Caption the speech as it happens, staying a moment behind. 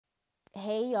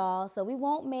Hey y'all, so we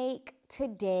won't make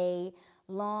today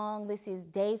long. This is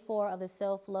day 4 of the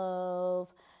self-love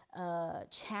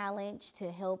challenge to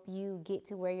help you get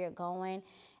to where you're going.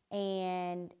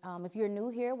 And if you're new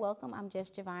here, welcome. I'm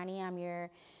just Giovanni. I'm your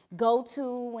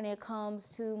go-to when it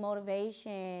comes to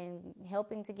motivation,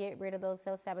 helping to get rid of those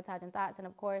self-sabotaging thoughts, and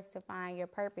of course, to find your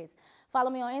purpose. Follow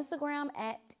me on Instagram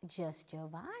at just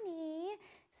Giovanni,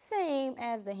 same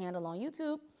as the handle on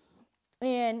YouTube.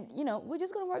 And, we're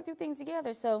just going to work through things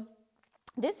together. So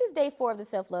this is day 4 of the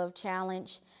self-love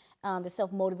challenge, the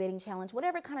self-motivating challenge,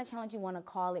 whatever kind of challenge you want to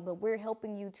call it, but we're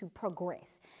helping you to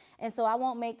progress. And so I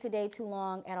won't make today too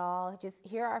long at all. Just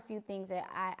here are a few things that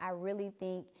I really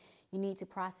think you need to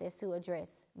process to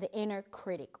address the inner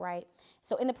critic, right?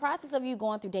 So in the process of you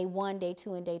going through day 1, day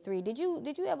 2, and day 3, did you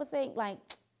ever think like,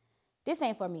 this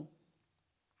ain't for me?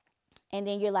 And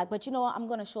then you're like, but you know what? I'm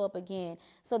going to show up again.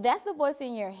 So that's the voice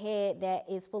in your head that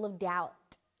is full of doubt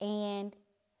and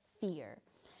fear.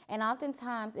 And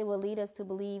oftentimes it will lead us to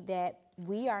believe that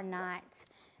we are not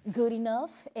good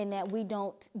enough and that we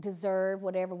don't deserve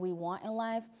whatever we want in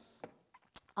life.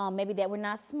 Maybe that we're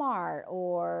not smart,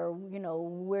 or,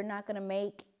 we're not going to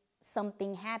make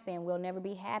something happen. We'll never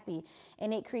be happy.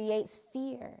 And it creates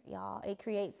fear, y'all. It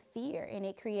creates fear, and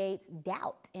it creates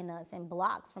doubt in us and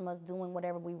blocks from us doing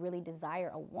whatever we really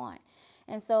desire or want.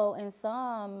 And so in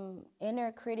some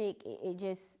inner critic,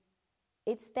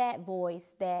 it's that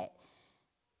voice that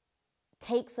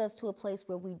takes us to a place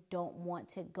where we don't want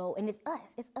to go. And it's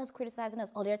us criticizing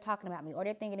us. Oh, they're talking about me, or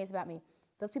they're thinking this about me.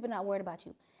 Those people are not worried about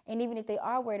you. And even if they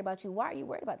are worried about you, why are you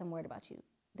worried about them worried about you?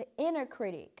 The inner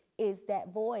critic is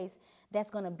that voice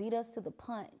that's going to beat us to the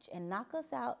punch and knock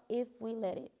us out if we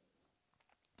let it.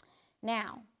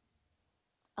 Now,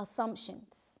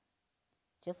 assumptions.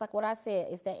 Just like what I said,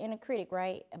 it's that inner critic,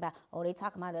 right? About, oh, they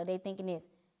talking about it, they thinking this.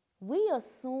 We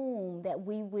assume that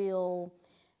we will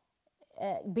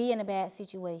be in a bad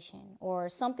situation, or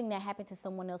something that happened to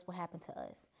someone else will happen to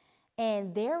us.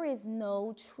 And there is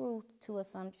no truth to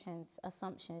assumptions,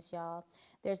 y'all.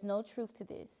 There's no truth to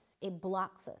this. It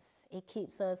blocks us. It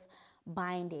keeps us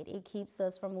binded. It keeps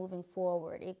us from moving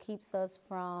forward. It keeps us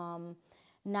from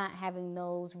not having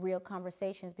those real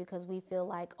conversations, because we feel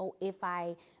like, oh, if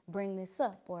I bring this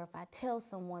up, or if I tell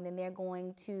someone, then they're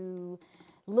going to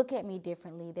look at me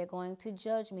differently. They're going to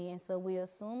judge me. And so we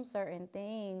assume certain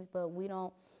things, but we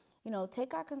don't,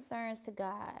 take our concerns to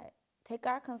God. Take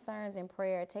our concerns in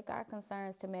prayer. Take our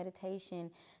concerns to meditation,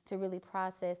 to really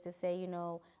process, to say,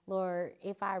 Lord,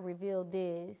 if I reveal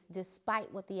this,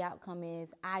 despite what the outcome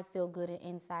is, I feel good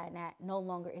inside, and that no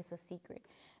longer is a secret.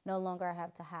 No longer I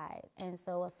have to hide. And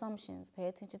so assumptions, pay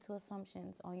attention to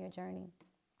assumptions on your journey.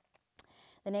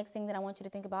 The next thing that I want you to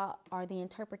think about are the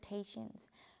interpretations,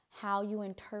 how you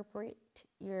interpret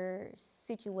your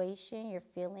situation, your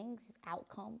feelings,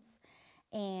 outcomes,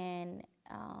 and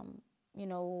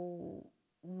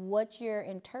what you're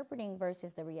interpreting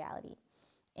versus the reality.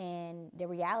 And the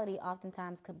reality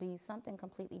oftentimes could be something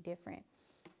completely different.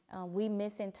 We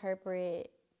misinterpret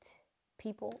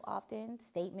people often,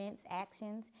 statements,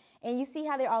 actions, and you see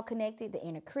how they're all connected, the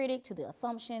inner critic to the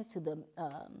assumptions to the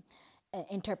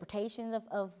interpretations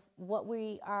of what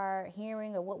we are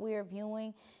hearing or what we are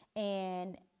viewing.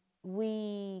 And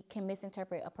we can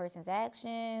misinterpret a person's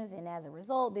actions, and as a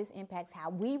result, this impacts how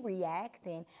we react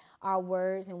and our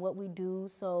words and what we do.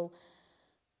 So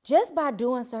just by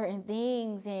doing certain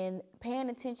things and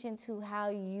paying attention to how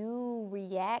you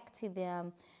react to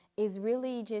them is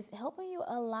really just helping you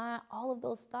align all of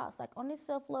those thoughts. Like on this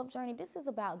self-love journey, this is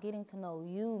about getting to know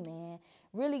you, man.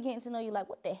 Really getting to know you. Like,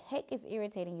 what the heck is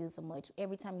irritating you so much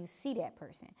every time you see that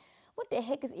person? What the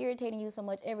heck is irritating you so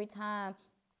much every time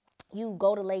you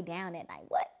go to lay down at night?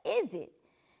 What is it?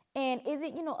 And is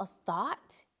it, a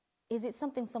thought? Is it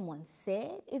something someone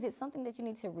said? Is it something that you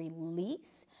need to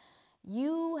release?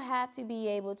 You have to be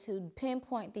able to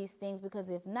pinpoint these things, because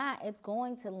if not, it's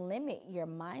going to limit your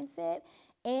mindset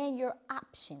and your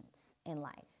options in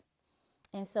life.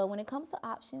 And so when it comes to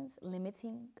options,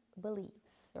 limiting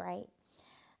beliefs, right?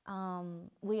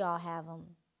 We all have them.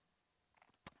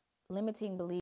 Limiting beliefs